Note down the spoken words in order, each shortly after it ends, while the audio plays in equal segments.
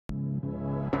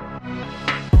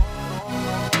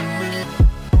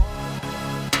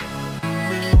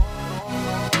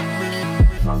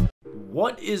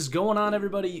What is going on,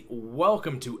 everybody?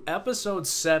 Welcome to episode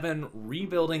 7,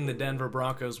 Rebuilding the Denver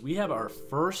Broncos. We have our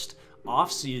first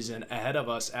offseason ahead of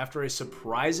us after a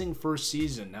surprising first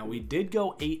season. Now, we did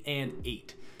go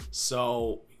 8-8.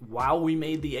 So while we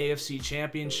made the AFC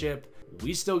Championship,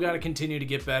 we still got to continue to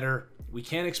get better. We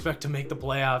can't expect to make the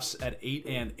playoffs at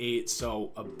 8-8.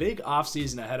 So a big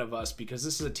offseason ahead of us because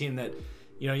this is a team that,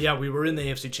 yeah, we were in the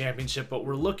AFC Championship, but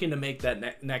we're looking to make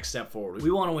that next step forward.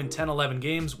 We want to win 10, 11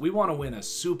 games. We want to win a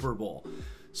Super Bowl.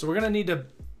 So we're going to need to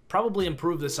probably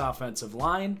improve this offensive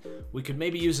line. We could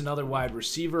maybe use another wide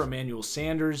receiver. Emmanuel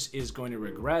Sanders is going to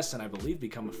regress and I believe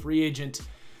become a free agent.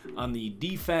 On the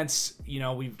defense,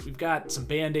 we've got some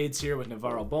Band-Aids here with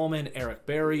Navarro Bowman, Eric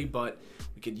Berry, but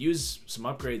we could use some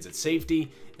upgrades at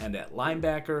safety and at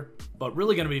linebacker, but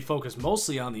really going to be focused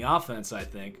mostly on the offense, I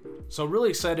think. So really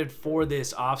excited for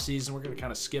this offseason. We're going to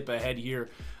kind of skip ahead here.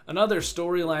 Another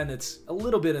storyline that's a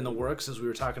little bit in the works, as we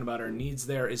were talking about our needs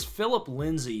there, is Phillip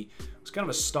Lindsay. Who's kind of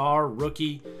a star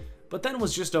rookie, but then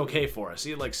was just okay for us.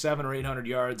 He had like 700 or 800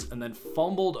 yards and then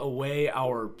fumbled away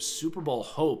our Super Bowl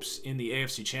hopes in the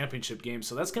AFC Championship game.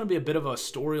 So that's going to be a bit of a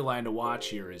storyline to watch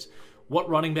here, is what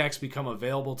running backs become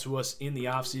available to us in the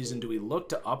offseason. Do we look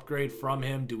to upgrade from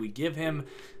him? Do we give him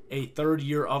a third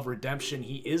year of redemption?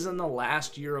 He is in the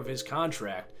last year of his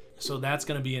contract. So that's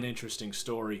going to be an interesting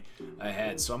story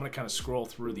ahead. So I'm going to kind of scroll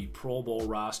through the Pro Bowl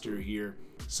roster here.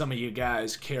 Some of you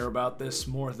guys care about this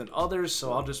more than others,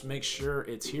 so I'll just make sure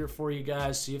it's here for you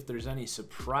guys. See if there's any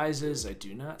surprises. I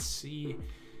do not see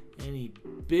any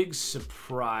big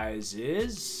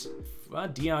surprises.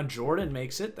 Deion Jordan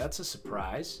makes it. That's a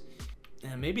surprise.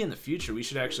 And maybe in the future we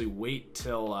should actually wait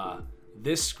till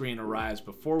this screen arrives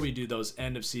before we do those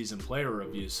end-of-season player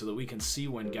reviews so that we can see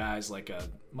when guys like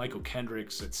Michael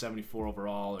Kendricks at 74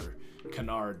 overall or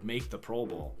Kennard make the Pro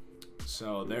Bowl.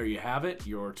 So there you have it,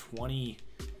 your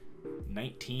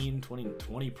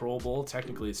 2020 Pro Bowl.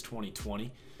 Technically it's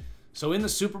 2020. So in the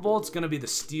Super Bowl, it's going to be the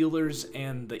Steelers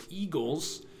and the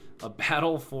Eagles, a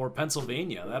battle for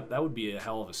Pennsylvania. That would be a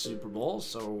hell of a Super Bowl.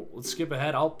 So let's skip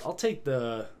ahead. I'll take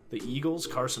the Eagles,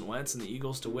 Carson Wentz and the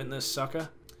Eagles to win this sucker.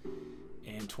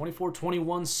 And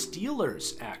 24-21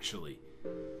 Steelers, actually.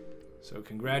 So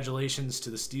congratulations to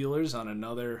the Steelers on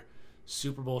another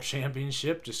Super Bowl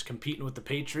championship, just competing with the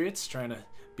Patriots, trying to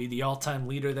be the all-time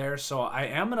leader there. So I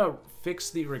am going to fix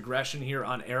the regression here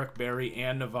on Eric Berry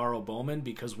and Navarro Bowman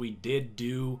because we did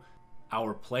do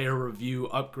our player review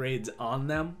upgrades on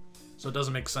them. So it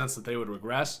doesn't make sense that they would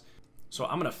regress. So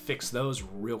I'm going to fix those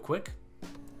real quick.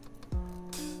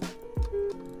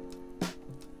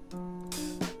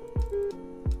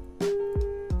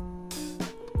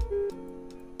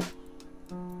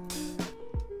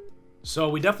 So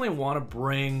we definitely want to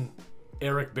bring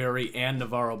Eric Berry and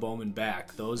Navarro Bowman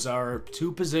back. Those are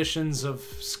two positions of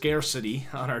scarcity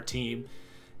on our team.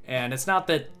 And it's not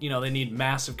that, they need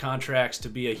massive contracts to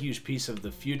be a huge piece of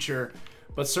the future,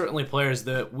 but certainly players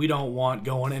that we don't want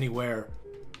going anywhere,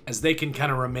 as they can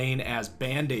kind of remain as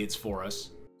Band-Aids for us.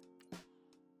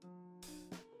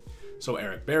 So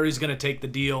Eric Berry's going to take the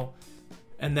deal.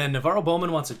 And then Navarro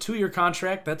Bowman wants a 2-year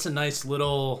contract. That's a nice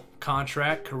little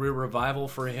contract, career revival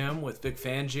for him with Vic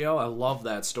Fangio. I love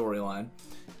that storyline.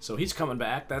 So he's coming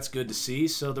back. That's good to see.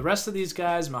 So the rest of these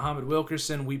guys, Muhammad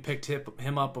Wilkerson, we picked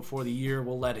him up before the year.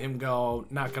 We'll let him go.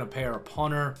 Not going to pay our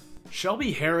punter.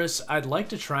 Shelby Harris, I'd like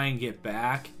to try and get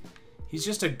back. He's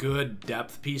just a good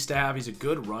depth piece to have. He's a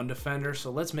good run defender, so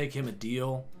let's make him a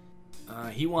deal.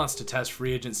 He wants to test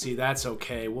free agency. That's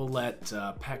okay. We'll let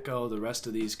Petco, the rest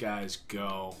of these guys,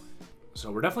 go.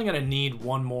 So we're definitely going to need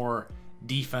one more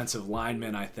defensive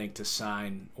lineman, I think, to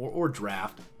sign or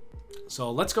draft. So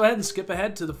let's go ahead and skip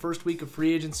ahead to the first week of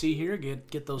free agency here.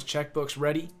 Get those checkbooks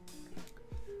ready.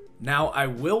 Now, I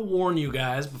will warn you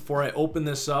guys before I open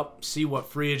this up, see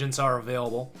what free agents are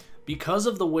available. Because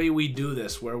of the way we do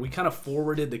this, where we kind of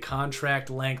forwarded the contract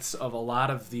lengths of a lot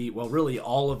of the, well, really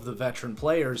all of the veteran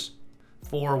players,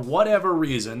 for whatever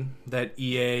reason that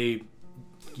EA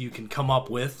you can come up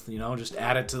with, just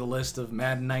add it to the list of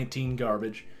Madden 19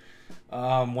 garbage.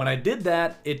 When I did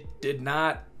that, it did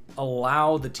not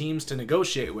allow the teams to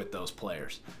negotiate with those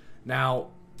players. Now,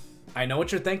 I know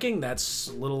what you're thinking. That's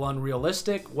a little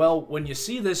unrealistic. Well, when you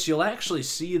see this, you'll actually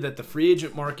see that the free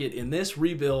agent market in this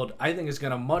rebuild, I think, is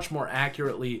going to much more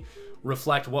accurately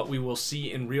reflect what we will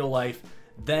see in real life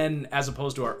than as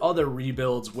opposed to our other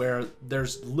rebuilds where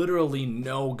there's literally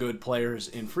no good players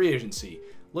in free agency.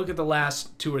 Look at the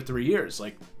last 2 or 3 years.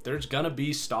 Like, there's going to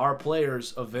be star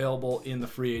players available in the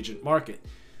free agent market.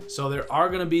 So there are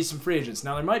going to be some free agents.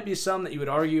 Now, there might be some that you would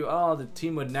argue, oh, the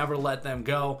team would never let them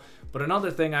go. But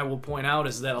another thing I will point out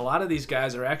is that a lot of these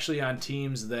guys are actually on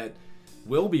teams that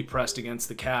will be pressed against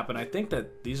the cap, and I think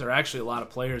that these are actually a lot of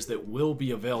players that will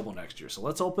be available next year. So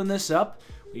let's open this up.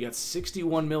 We got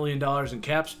 $61 million in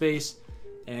cap space,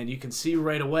 and you can see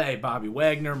right away Bobby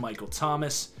Wagner, Michael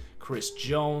Thomas, Chris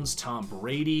Jones, Tom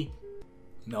Brady,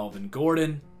 Melvin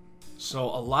Gordon. So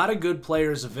a lot of good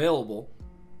players available.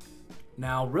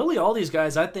 Now, really, all these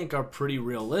guys I think are pretty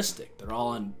realistic. They're all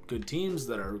on good teams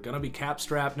that are going to be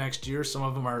cap-strapped next year. Some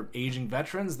of them are aging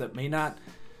veterans that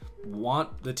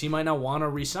the team might not want to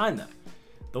re-sign them.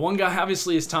 The one guy,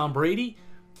 obviously, is Tom Brady.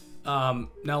 Now,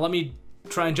 let me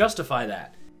try and justify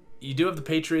that. You do have the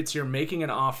Patriots here making an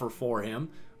offer for him,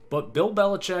 but Bill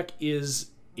Belichick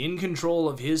is in control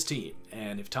of his team.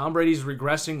 And if Tom Brady's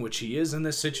regressing, which he is in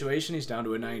this situation, he's down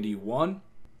to a 91.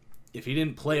 If he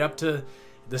didn't play up to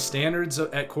the standards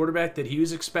at quarterback that he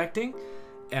was expecting,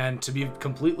 and to be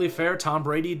completely fair, Tom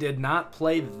Brady did not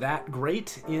play that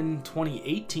great in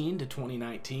 2018 to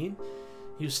 2019.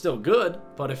 He was still good,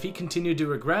 but if he continued to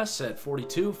regress at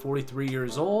 42, 43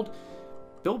 years old,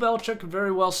 Bill Belichick could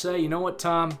very well say, you know what,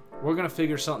 Tom, we're going to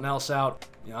figure something else out.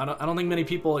 You know, I don't think many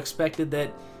people expected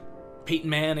that Peyton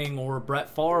Manning or Brett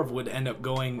Favre would end up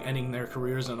ending their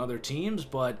careers on other teams,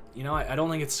 but you know, I don't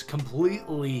think it's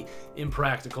completely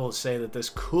impractical to say that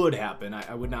this could happen.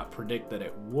 I would not predict that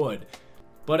it would.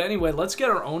 But anyway, let's get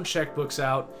our own checkbooks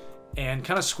out and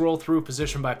kind of scroll through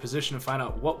position by position and find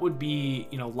out what would be,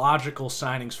 you know, logical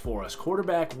signings for us.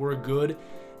 Quarterback, we're good.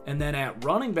 And then at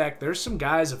running back, there's some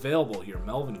guys available here.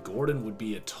 Melvin Gordon would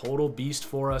be a total beast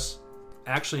for us.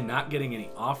 Actually not getting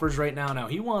any offers right now. Now,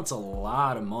 he wants a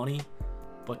lot of money,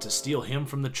 but to steal him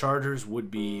from the Chargers would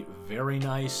be very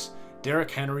nice. Derrick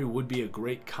Henry would be a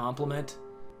great compliment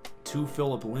to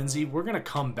Phillip Lindsay. We're going to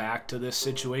come back to this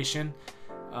situation.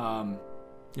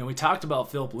 You know, we talked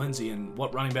about Phillip Lindsay and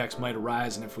what running backs might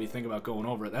arise, and if we think about going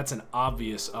over it, that's an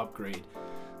obvious upgrade.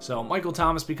 So Michael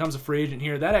Thomas becomes a free agent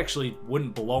here. That actually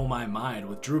wouldn't blow my mind.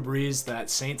 With Drew Brees, that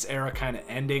Saints era kind of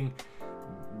ending,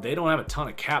 they don't have a ton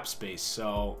of cap space.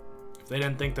 So if they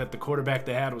didn't think that the quarterback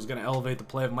they had was going to elevate the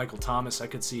play of Michael Thomas, I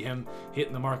could see him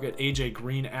hitting the market. AJ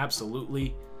Green,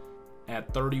 absolutely,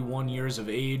 at 31 years of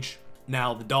age.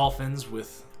 Now the Dolphins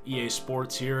with EA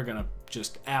Sports here are going to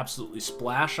just absolutely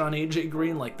splash on AJ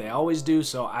Green like they always do,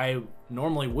 so I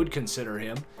normally would consider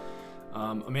him.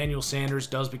 Emmanuel Sanders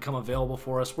does become available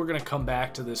for us. We're going to come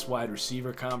back to this wide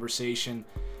receiver conversation.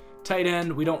 Tight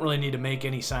end, we don't really need to make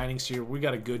any signings here. We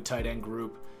got a good tight end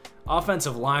group.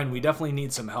 Offensive line, we definitely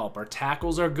need some help. Our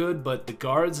tackles are good, but the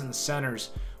guards and the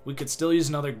centers, we could still use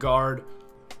another guard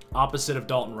opposite of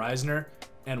Dalton Reisner,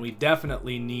 and we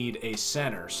definitely need a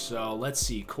center. So let's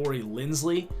see, Corey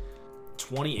Linsley,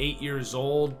 28 years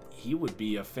old. He would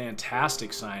be a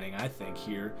fantastic signing, I think,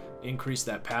 here. Increase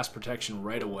that pass protection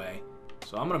right away.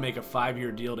 So I'm going to make a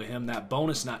 5-year deal to him. That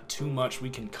bonus, not too much.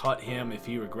 We can cut him if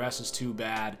he regresses too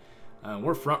bad.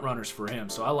 We're front runners for him,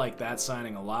 so I like that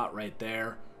signing a lot right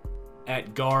there.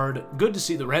 At guard, good to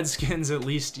see the Redskins at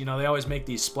least. You know, they always make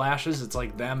these splashes. It's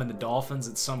like them and the Dolphins.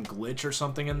 It's some glitch or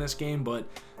something in this game, but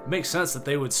it makes sense that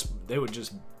they would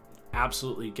just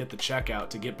absolutely get the check out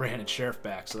to get Brandon Sheriff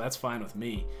back, so that's fine with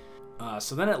me.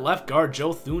 So then at left guard,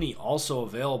 Joe Thuney also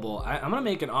available. I'm going to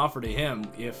make an offer to him.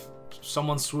 If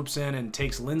someone swoops in and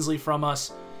takes Linsley from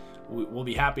us, we'll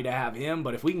be happy to have him,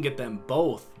 but if we can get them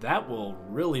both, that will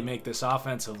really make this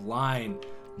offensive line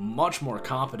much more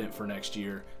competent for next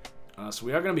year. So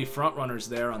we are going to be front runners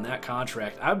there on that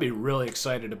contract. I'd be really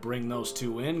excited to bring those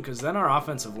two in, because then our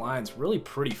offensive line's really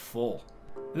pretty full.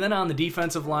 And then on the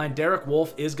defensive line, Derek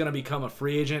Wolfe is going to become a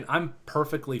free agent. I'm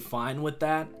perfectly fine with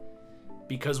that,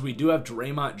 because we do have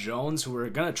Draymond Jones, who we're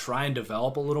going to try and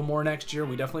develop a little more next year.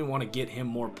 We definitely want to get him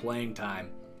more playing time.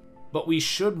 But we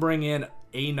should bring in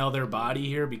another body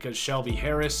here, because Shelby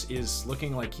Harris is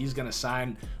looking like he's going to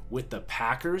sign with the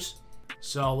Packers.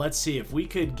 So let's see if we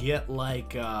could get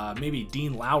like maybe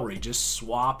Dean Lowry, just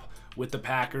swap with the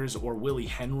Packers, or Willie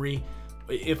Henry.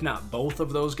 If not, both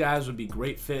of those guys would be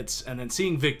great fits. And then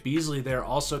seeing Vic Beasley there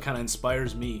also kind of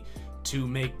inspires me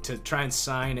to try and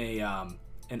sign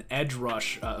an edge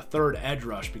rush, a third edge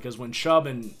rush, because when Chubb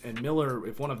and Miller,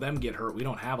 if one of them get hurt, we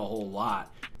don't have a whole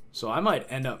lot. So I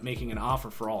might end up making an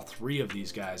offer for all three of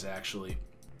these guys, actually.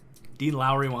 Dean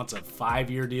Lowry wants a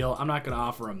 5-year deal. I'm not going to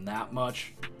offer him that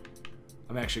much.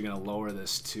 I'm actually going to lower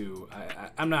this to,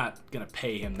 I'm not going to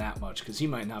pay him that much, because he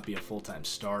might not be a full-time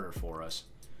starter for us.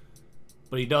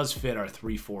 But he does fit our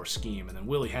 3-4 scheme. And then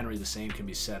Willie Henry, the same can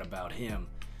be said about him.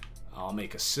 I'll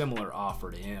make a similar offer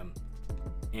to him.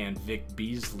 And Vic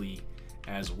Beasley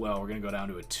as well. We're going to go down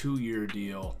to a 2-year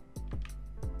deal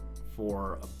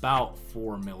for about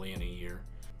 $4 million a year.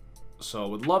 So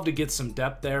would love to get some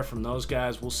depth there from those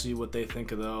guys. We'll see what they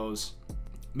think of those.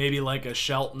 Maybe like a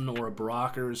Shelton or a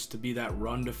Brockers to be that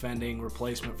run defending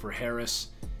replacement for Harris.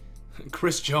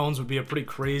 Chris Jones would be a pretty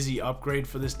crazy upgrade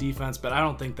for this defense, but I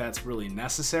don't think that's really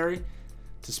necessary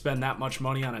to spend that much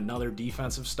money on another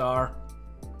defensive star,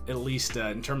 at least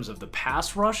in terms of the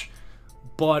pass rush.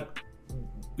 But,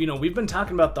 you know, we've been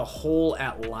talking about the hole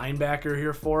at linebacker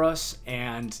here for us,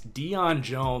 and Deion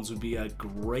Jones would be a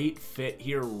great fit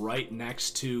here right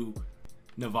next to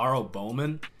Navarro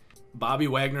Bowman. Bobby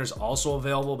Wagner is also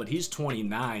available, but he's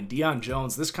 29. Deion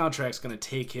Jones, this contract's going to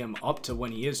take him up to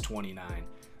when he is 29.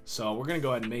 So we're going to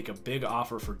go ahead and make a big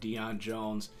offer for Deion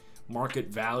Jones. Market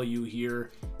value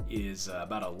here is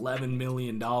about $11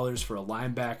 million for a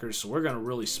linebacker, so we're going to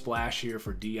really splash here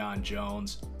for Deion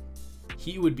Jones.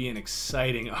 He would be an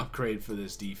exciting upgrade for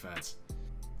this defense.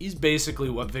 He's basically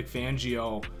what Vic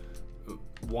Fangio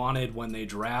wanted when they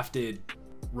drafted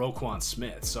Roquan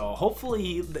Smith. So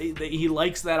hopefully he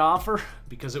likes that offer,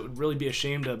 because it would really be a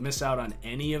shame to miss out on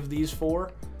any of these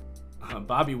four.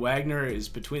 Bobby Wagner is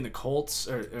between the Colts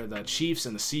or the Chiefs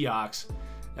and the Seahawks.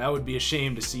 That would be a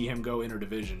shame to see him go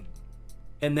interdivision.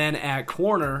 And then at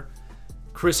corner,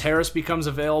 Chris Harris becomes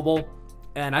available.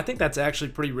 And I think that's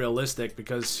actually pretty realistic,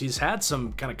 because he's had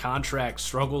some kind of contract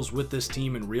struggles with this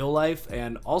team in real life.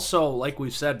 And also, like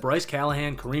we've said, Bryce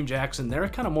Callahan, Kareem Jackson, they're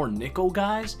kind of more nickel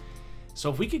guys. So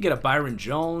if we could get a Byron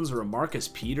Jones or a Marcus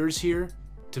Peters here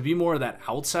to be more of that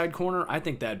outside corner, I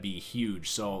think that'd be huge.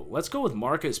 So let's go with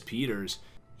Marcus Peters.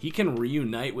 He can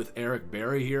reunite with Eric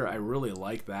Berry here. I really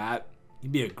like that.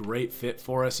 He'd be a great fit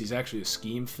for us. He's actually a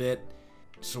scheme fit.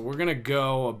 So we're going to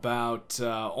go about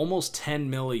almost $10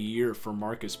 million a year for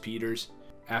Marcus Peters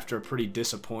after a pretty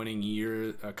disappointing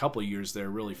year, a couple of years there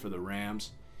really for the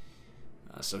Rams.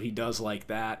 So he does like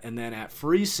that. And then at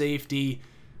free safety,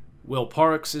 Will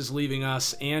Parks is leaving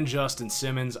us and Justin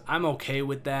Simmons. I'm okay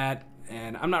with that.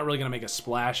 And I'm not really going to make a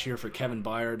splash here for Kevin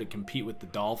Byard to compete with the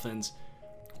Dolphins.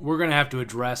 We're going to have to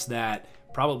address that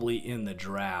probably in the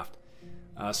draft.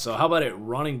 So how about at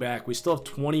running back? We still have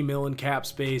 $20 million in cap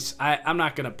space. I'm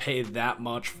not going to pay that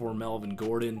much for Melvin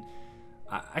Gordon.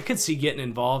 I could see getting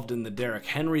involved in the Derrick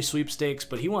Henry sweepstakes,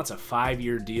 but he wants a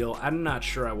 5-year deal. I'm not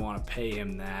sure I want to pay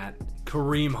him that.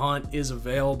 Kareem Hunt is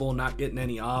available, not getting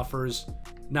any offers.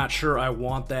 Not sure I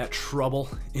want that trouble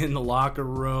in the locker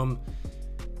room.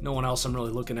 No one else I'm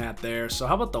really looking at there. So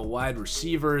how about the wide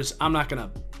receivers? I'm not going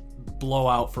to blow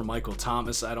out for Michael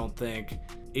Thomas, I don't think.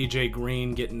 AJ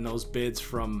Green getting those bids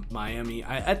from Miami.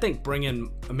 I think bringing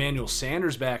Emmanuel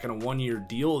Sanders back on a 1-year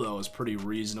deal, though, is pretty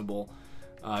reasonable.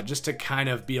 Just to kind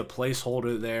of be a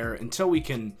placeholder there until we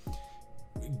can,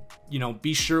 you know,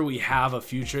 be sure we have a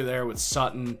future there with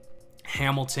Sutton,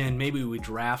 Hamilton. Maybe we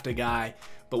draft a guy,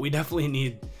 but we definitely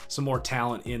need some more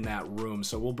talent in that room.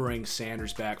 So we'll bring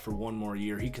Sanders back for 1 more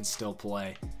year. He can still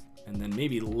play. And then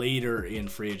maybe later in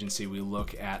free agency, we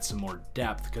look at some more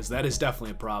depth, because that is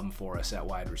definitely a problem for us at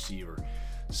wide receiver.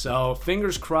 So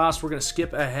fingers crossed, we're going to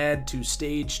skip ahead to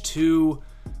stage 2.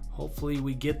 Hopefully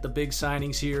we get the big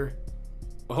signings here.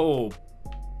 Oh,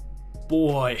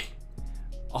 boy.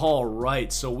 All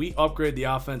right, so we upgrade the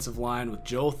offensive line with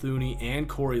Joe Thuney and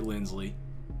Corey Linsley.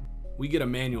 We get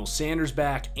Emmanuel Sanders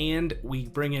back, and we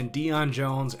bring in Deion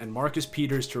Jones and Marcus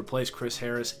Peters to replace Chris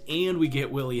Harris, and we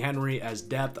get Willie Henry as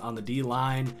depth on the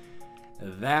D-line.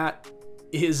 That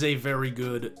is a very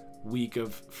good week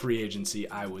of free agency,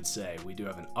 I would say. We do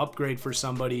have an upgrade for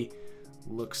somebody.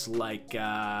 Looks like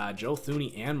Joe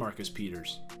Thuney and Marcus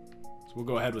Peters. So we'll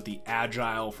go ahead with the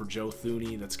agile for Joe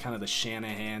Thuney. That's kind of the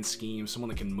Shanahan scheme, someone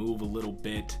that can move a little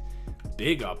bit.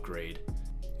 Big upgrade.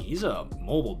 He's a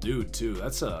mobile dude too.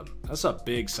 That's a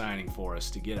big signing for us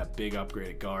to get a big upgrade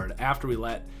at guard after we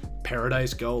let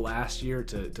Paradise go last year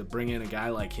to bring in a guy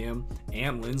like him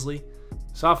and Linsley.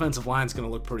 This offensive line's going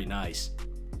to look pretty nice.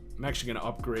 I'm actually going to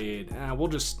upgrade.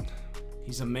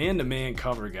 He's a man-to-man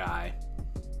cover guy.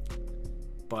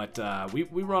 But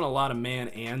we run a lot of man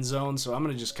and zone, so I'm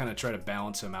going to just kind of try to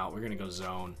balance him out. We're going to go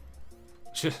zone.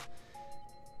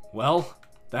 Well,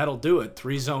 that'll do it.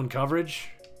 3-zone coverage.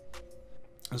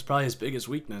 That's probably his biggest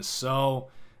weakness. So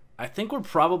I think we're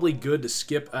probably good to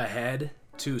skip ahead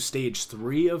to stage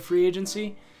 3 of free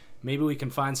agency. Maybe we can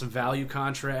find some value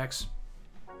contracts.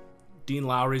 Dean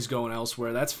Lowry's going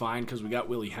elsewhere. That's fine because we got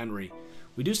Willie Henry.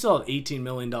 We do still have $18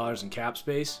 million in cap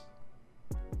space.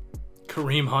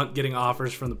 Kareem Hunt getting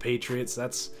offers from the Patriots.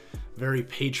 That's very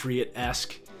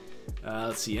Patriot-esque.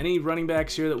 Let's see. Any running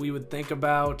backs here that we would think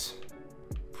about?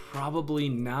 Probably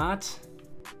not.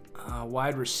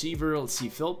 Wide receiver, let's see,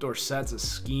 Philip Dorsett's a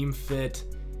scheme fit.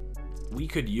 We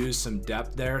could use some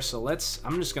depth there, so I'm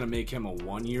just going to make him a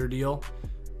 1-year deal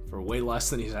for way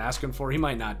less than he's asking for. He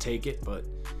might not take it, but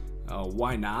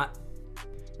why not?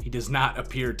 He does not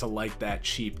appear to like that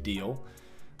cheap deal.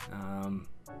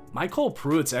 Michael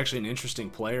Pruitt's actually an interesting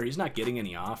player. He's not getting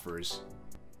any offers.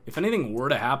 If anything were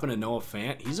to happen to Noah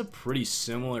Fant, he's a pretty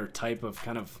similar type of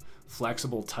kind of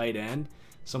flexible tight end.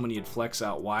 Someone you'd flex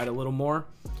out wide a little more.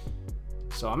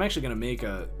 So I'm actually going to make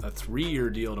a 3-year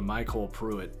deal to Michael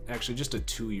Pruitt. Actually, just a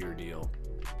 2-year deal.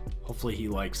 Hopefully he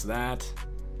likes that.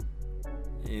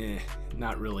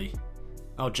 Not really.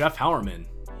 Oh, Jeff Howerman.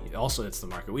 He also hits the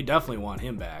market. We definitely want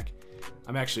him back.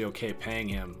 I'm actually okay paying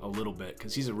him a little bit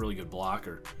because he's a really good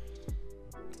blocker.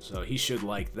 So he should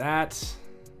like that.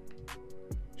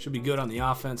 Should be good on the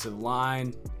offensive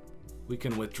line. We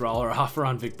can withdraw our offer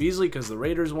on Vic Beasley because the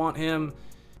Raiders want him.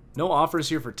 No offers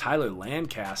here for Tyler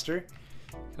Lancaster.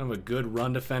 Kind of a good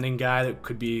run defending guy that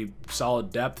could be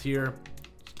solid depth here.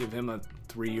 Give him a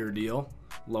 3-year deal.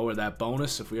 Lower that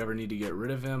bonus if we ever need to get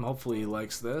rid of him. Hopefully he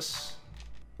likes this.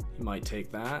 He might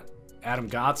take that. Adam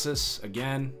Gotsis,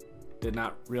 again, did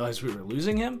not realize we were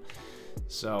losing him.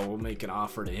 So we'll make an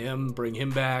offer to him, bring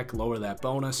him back, lower that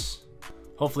bonus.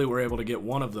 Hopefully we're able to get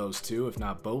one of those two, if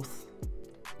not both.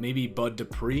 Maybe Bud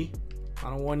Dupree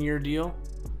on a 1-year deal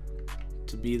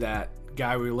to be that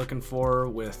guy we were looking for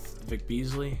with Vic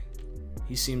Beasley.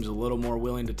 He seems a little more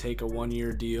willing to take a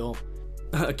 1-year deal.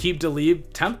 Aqib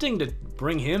Talib, tempting to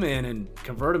bring him in and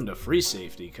convert him to free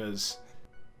safety because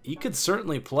he could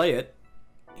certainly play it.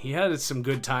 He had some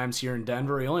good times here in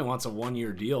Denver. He only wants a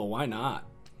 1-year deal. Why not?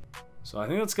 So I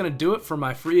think that's going to do it for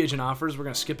my free agent offers. We're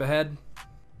going to skip ahead.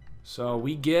 So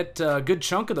we get a good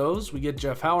chunk of those. We get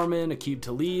Jeff Howerman, Aqib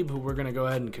Talib, who we're going to go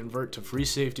ahead and convert to free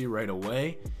safety right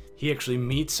away. He actually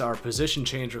meets our position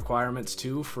change requirements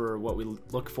too for what we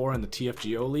look for in the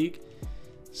TFGO league.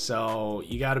 So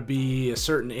you got to be a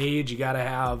certain age, you got to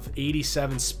have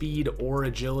 87 speed or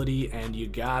agility, and you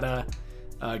got to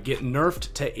get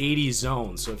nerfed to 80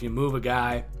 zone. So if you move a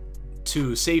guy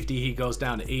to safety, he goes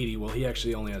down to 80. Well, he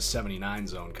actually only has 79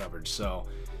 zone coverage. So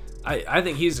I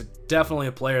think he's definitely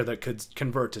a player that could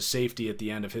convert to safety at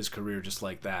the end of his career just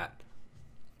like that.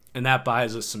 And that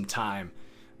buys us some time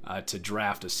to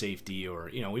draft a safety, or,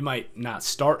 you know, we might not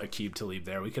start Aqib Talib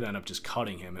there. We could end up just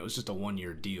cutting him. It was just a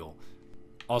 1-year deal.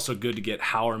 Also good to get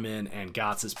Howerman and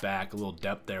Gotsis back. A little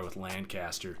depth there with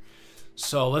Lancaster.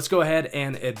 So let's go ahead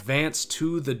and advance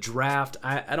to the draft.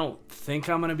 I don't think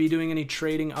I'm going to be doing any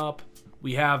trading up.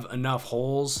 We have enough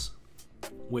holes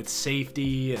with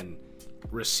safety and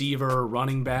receiver,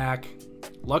 running back.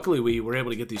 Luckily, we were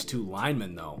able to get these 2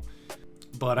 linemen, though.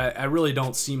 But I really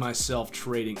don't see myself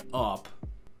trading up.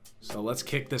 So let's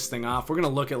kick this thing off. We're going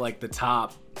to look at like the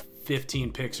top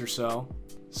 15 picks or so.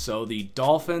 So the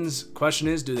Dolphins, question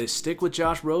is, do they stick with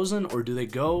Josh Rosen or do they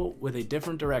go with a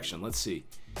different direction? Let's see.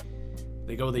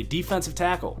 They go with a defensive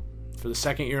tackle for the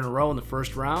 2nd year in a row in the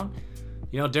 1st round.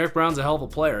 You know, Derek Brown's a hell of a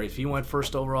player. If he went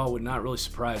 1st overall, it would not really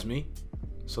surprise me.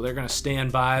 So they're going to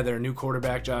stand by their new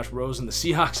quarterback, Josh Rosen. The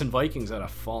Seahawks and Vikings had a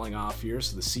falling off here,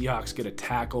 so the Seahawks get a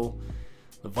tackle.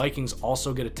 The Vikings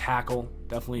also get a tackle.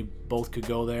 Definitely both could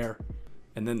go there.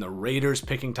 And then the Raiders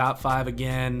picking top 5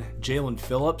 again. Jalen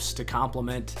Phillips to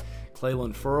complement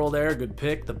Cleveland Furl there. Good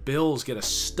pick. The Bills get a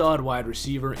stud wide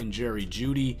receiver in Jerry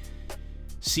Jeudy.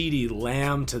 CeeDee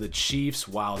Lamb to the Chiefs.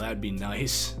 Wow, that'd be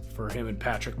nice for him and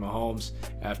Patrick Mahomes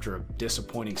after a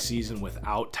disappointing season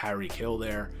without Tyreek Hill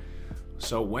there.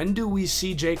 So when do we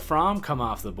see Jake Fromm come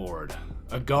off the board?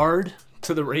 A guard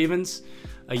to the Ravens?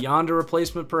 A Yonder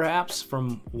replacement perhaps?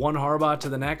 From one Harbaugh to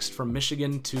the next? From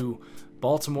Michigan to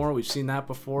Baltimore, we've seen that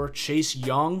before. Chase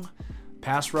Young,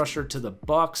 pass rusher to the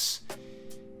Bucks.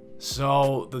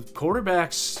 So the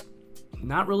quarterback's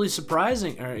not really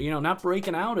surprising, or, you know, not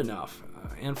breaking out enough.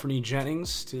 Anthony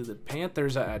Jennings to the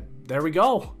Panthers. There we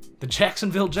go. The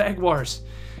Jacksonville Jaguars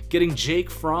getting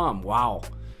Jake Fromm. Wow,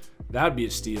 that'd be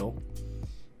a steal.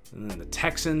 And then the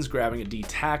Texans grabbing a D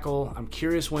tackle. I'm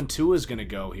curious when Tua's going to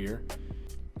go here.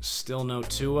 Still no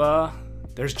Tua.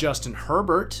 There's Justin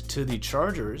Herbert to the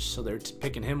Chargers, so they're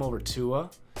picking him over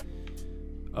Tua.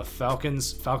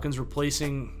 Falcons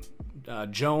replacing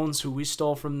Jones, who we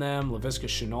stole from them. Laviska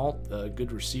Shenault, a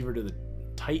good receiver to the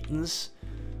Titans.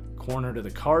 Corner to the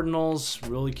Cardinals.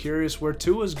 Really curious where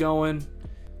Tua's going.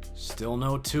 Still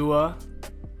no Tua.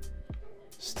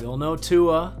 Still no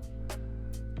Tua.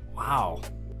 Wow.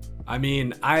 I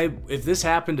mean, if this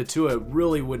happened to Tua, it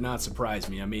really would not surprise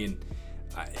me. I mean,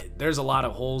 there's a lot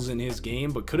of holes in his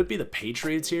game, but could it be the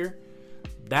Patriots here?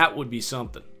 That would be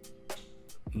something.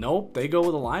 Nope, they go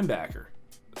with a linebacker.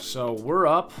 So we're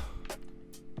up.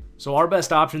 So our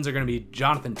best options are going to be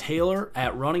Jonathan Taylor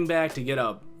at running back to get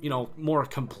a, you know, more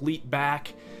complete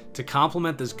back to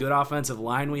complement this good offensive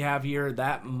line we have here.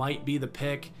 That might be the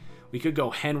pick. We could go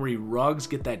Henry Ruggs,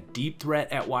 get that deep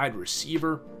threat at wide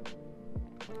receiver.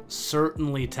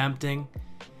 Certainly tempting.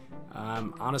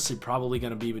 Honestly, probably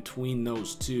going to be between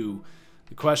those two.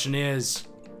 The question is,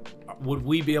 would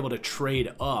we be able to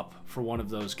trade up for one of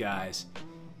those guys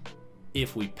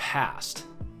if we passed?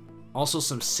 Also,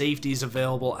 some safeties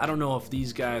available. I don't know if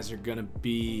these guys are going to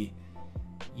be,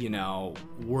 you know,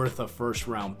 worth a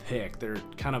first-round pick. They're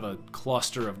kind of a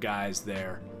cluster of guys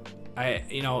there.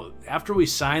 You know, after we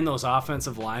signed those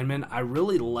offensive linemen, I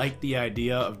really like the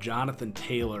idea of Jonathan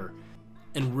Taylor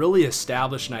and really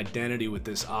establish an identity with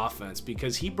this offense,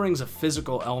 because he brings a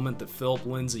physical element that Philip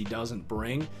Lindsay doesn't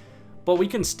bring, but we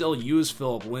can still use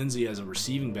Philip Lindsay as a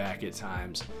receiving back at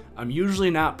times. I'm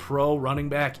usually not pro running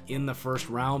back in the first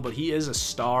round, but he is a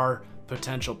star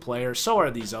potential player. So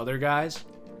are these other guys,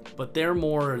 but they're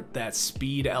more that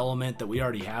speed element that we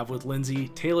already have with Lindsay.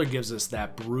 Taylor gives us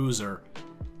that bruiser,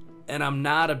 and I'm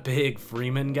not a big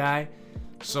Freeman guy,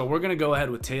 so we're going to go ahead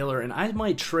with Taylor, and I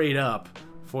might trade up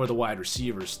for the wide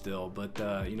receiver still, but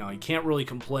you know, you can't really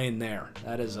complain there.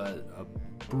 That is a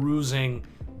bruising,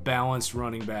 balanced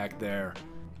running back there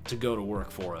to go to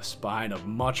work for us behind a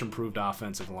much improved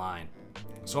offensive line.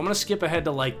 So I'm going to skip ahead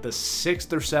to like the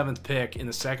 6th or 7th pick in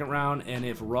the second round, and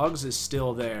if Ruggs is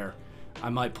still there, I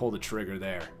might pull the trigger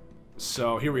there.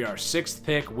 So here we are, 6th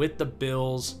pick with the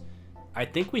Bills. I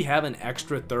think we have an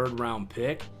extra 3rd round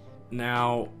pick.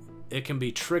 Now, it can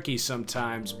be tricky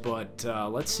sometimes, but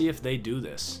let's see if they do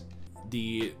this.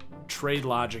 The trade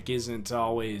logic doesn't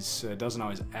always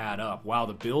add up. Wow,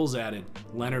 the Bills added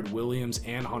Leonard Williams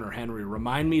and Hunter Henry.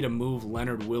 Remind me to move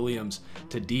Leonard Williams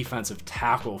to defensive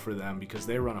tackle for them, because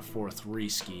they run a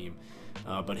 4-3 scheme.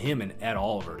 But him and Ed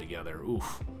Oliver together,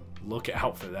 oof, look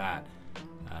out for that.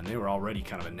 And they were already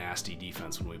kind of a nasty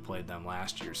defense when we played them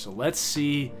last year. So let's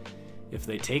see if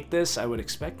they take this. I would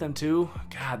expect them to.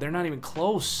 God, they're not even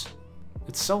close.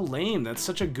 It's so lame. That's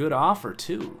such a good offer,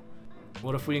 too.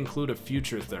 What if we include a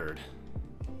future 3rd?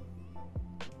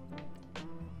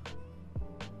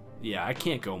 Yeah, I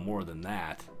can't go more than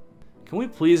that. Can we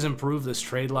please improve this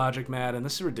trade logic, Madden?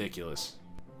 This is ridiculous.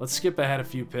 Let's skip ahead a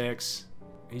few picks.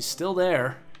 He's still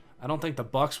there. I don't think the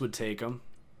Bucs would take him.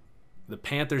 The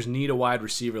Panthers need a wide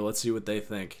receiver. Let's see what they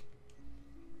think.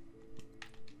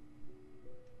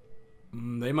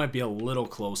 They might be a little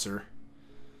closer.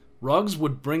 Ruggs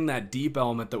would bring that deep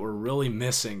element that we're really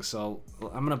missing, so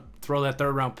I'm going to throw that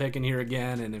 3rd round pick in here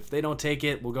again, and if they don't take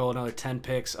it, we'll go another 10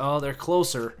 picks. Oh, they're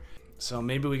closer, so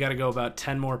maybe we got to go about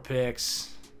 10 more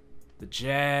picks. The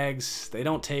Jags, they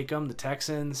don't take them. The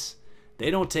Texans,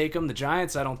 they don't take them. The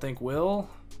Giants, I don't think will.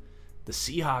 The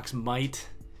Seahawks might.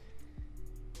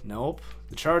 Nope.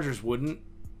 The Chargers wouldn't.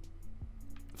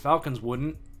 The Falcons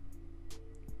wouldn't.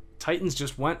 Titans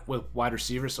just went with wide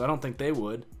receivers, so I don't think they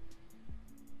would.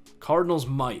 Cardinals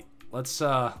might. Let's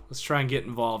try and get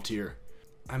involved here.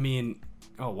 I mean,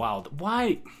 oh wow.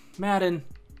 Why, Madden?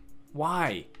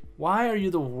 Why? Why are you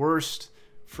the worst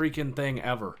freaking thing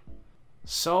ever?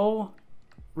 So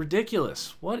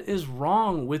ridiculous. What is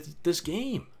wrong with this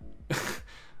game?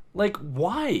 Like,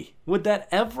 why would that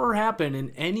ever happen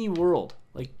in any world?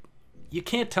 Like, you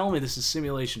can't tell me this is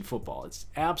simulation football. It's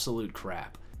absolute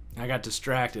crap. I got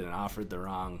distracted and offered the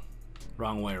wrong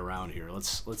way around here.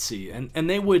 Let's see. And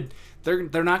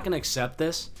they're not going to accept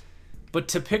this, but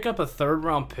to pick up a 3rd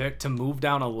round pick to move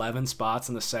down 11 spots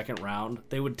in the 2nd round,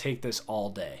 they would take this all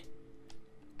day.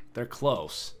 They're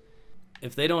close.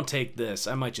 If they don't take this,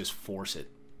 I might just force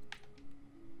it.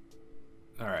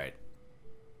 All right.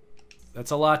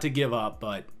 That's a lot to give up,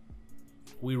 but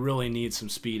we really need some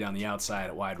speed on the outside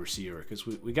at wide receiver, because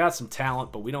we got some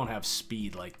talent, but we don't have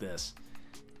speed like this.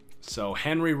 So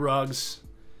Henry Ruggs,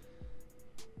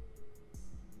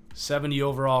 70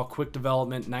 overall, quick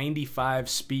development, 95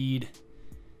 speed,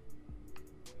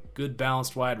 good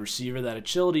balanced wide receiver. That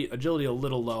agility a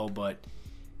little low, but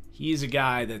he's a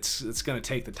guy that's going to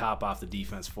take the top off the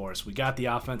defense for us. We got the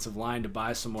offensive line to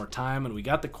buy some more time, and we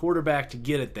got the quarterback to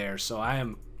get it there. So I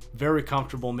am very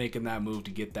comfortable making that move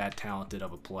to get that talented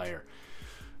of a player,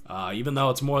 even though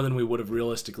it's more than we would have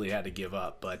realistically had to give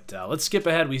up. But let's skip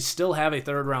ahead. We still have a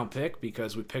 3rd round pick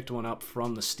because we picked one up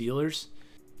from the Steelers.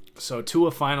 So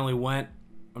Tua finally went.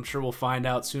 I'm sure we'll find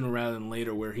out sooner rather than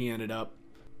later where he ended up.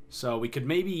 So we could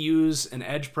maybe use an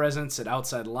edge presence at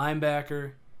outside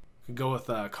linebacker. Could go with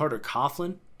Carter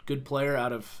Coughlin, good player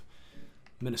out of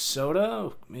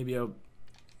Minnesota. Maybe do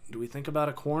we think about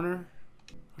a corner?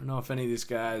 I don't know if any of these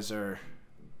guys are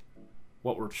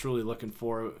what we're truly looking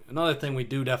for. Another thing we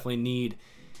do definitely need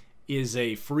is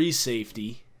a free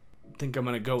safety. I think I'm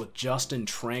going to go with Justin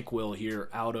Tranquil here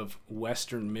out of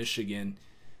Western Michigan.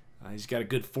 He's got a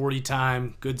good 40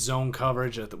 time, good zone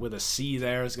coverage with a C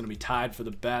there. He's going to be tied for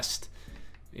the best.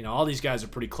 You know, all these guys are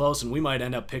pretty close, and we might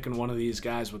end up picking one of these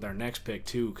guys with our next pick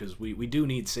too, because we do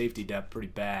need safety depth pretty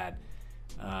bad.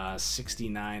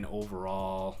 69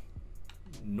 overall,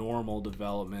 normal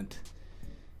development.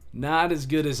 Not as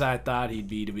good as I thought he'd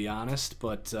be, to be honest,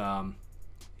 but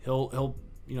he'll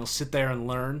you know, sit there and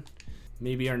learn.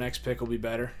 Maybe our next pick will be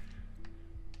better.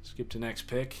 Skip to next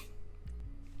pick.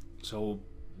 So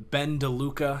Ben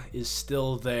DeLuca is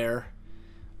still there.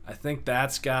 I think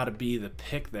that's got to be the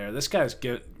pick there. This guy's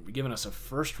giving us a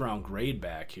first-round grade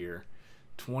back here.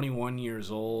 21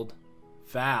 years old,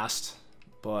 fast,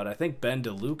 but I think Ben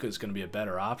DeLuca is going to be a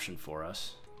better option for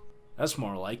us. That's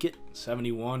more like it.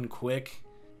 71, quick,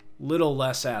 little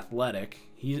less athletic.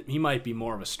 He might be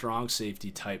more of a strong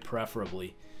safety type,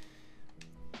 preferably.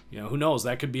 You know, who knows?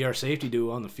 That could be our safety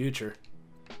duo in the future.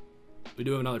 We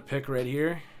do have another pick right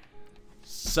here.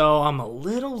 So I'm a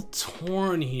little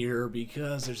torn here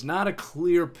because there's not a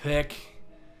clear pick.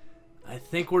 I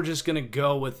think we're just going to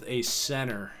go with a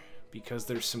center because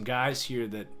there's some guys here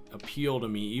that appeal to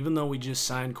me. Even though we just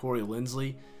signed Corey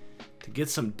Linsley, to get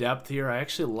some depth here, I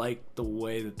actually like the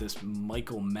way that this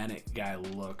Michael Mennett guy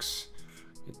looks.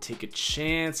 Take a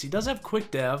chance. He does have quick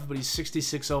dev, but he's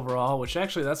 66 overall, which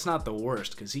actually that's not the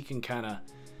worst because he can kind of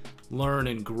learn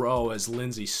and grow as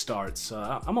Lindsey starts.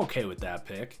 So I'm okay with that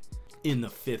pick in the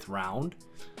 5th round.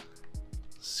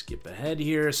 Skip ahead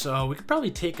here. So we could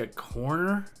probably take a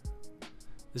corner.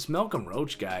 This Malcolm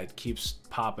Roach guy keeps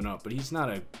popping up, but he's not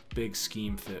a big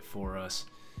scheme fit for us.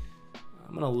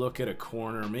 I'm going to look at a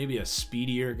corner, maybe a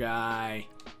speedier guy,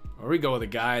 or we go with a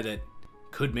guy that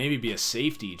could maybe be a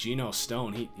safety. Geno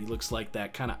Stone. He looks like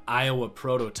that kind of Iowa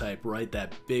prototype, right?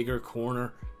 That bigger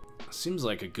corner. Seems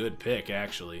like a good pick,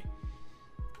 actually.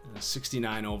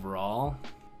 69 overall,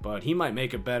 but he might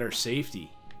make a better safety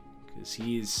because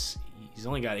he's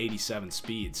only got 87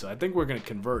 speed. So I think we're going to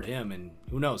convert him, and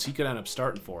who knows? He could end up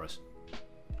starting for us.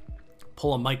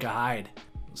 Pull a Micah Hyde.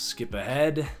 Skip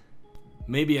ahead.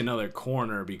 Maybe another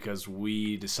corner because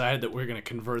we decided that we're going to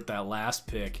convert that last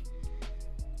pick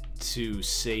to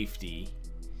safety.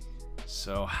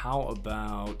 So how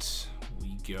about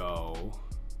we go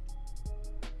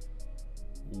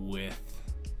with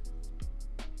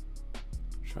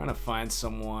trying to find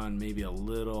someone maybe a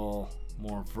little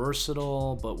more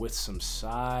versatile but with some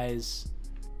size.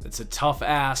 It's a tough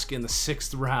ask in the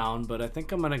 6th round, but I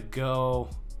think I'm gonna go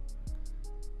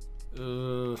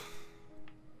I'm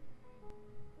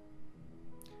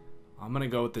gonna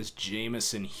go with this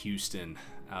Jamison Houston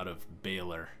out of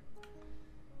Baylor.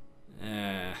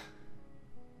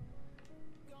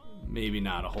 Maybe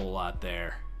not a whole lot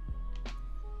there.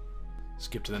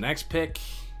 Skip to the next pick.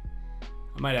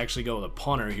 I might actually go with a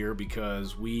punter here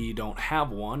because we don't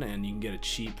have one, and you can get a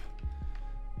cheap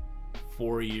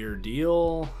 4-year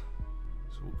deal.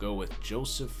 So we'll go with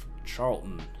Joseph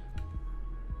Charlton.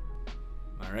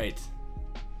 All right.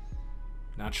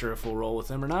 Not sure if we'll roll with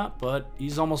him or not, but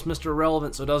he's almost Mr.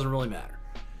 Irrelevant, so it doesn't really matter.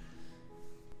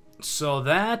 So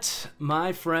that,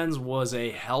 my friends, was a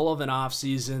hell of an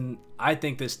offseason. I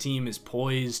think this team is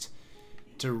poised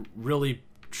to really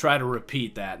try to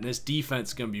repeat that. And this defense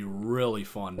is going to be really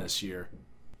fun this year.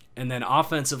 And then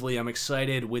offensively, I'm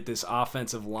excited with this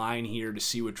offensive line here to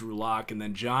see what Drew Lock and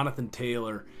then Jonathan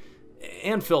Taylor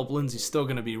and Philip Lindsay still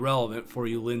going to be relevant for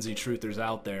you Lindsay truthers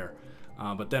out there.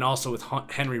 But then also with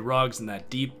Henry Ruggs and that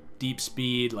deep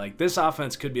speed, like this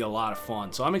offense could be a lot of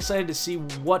fun. So I'm excited to see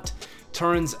what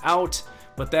turns out.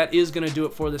 But that is going to do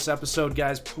it for this episode,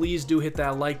 guys. Please do hit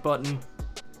that like button.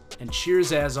 And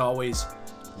cheers as always.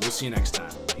 We'll see you next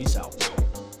time. Peace out.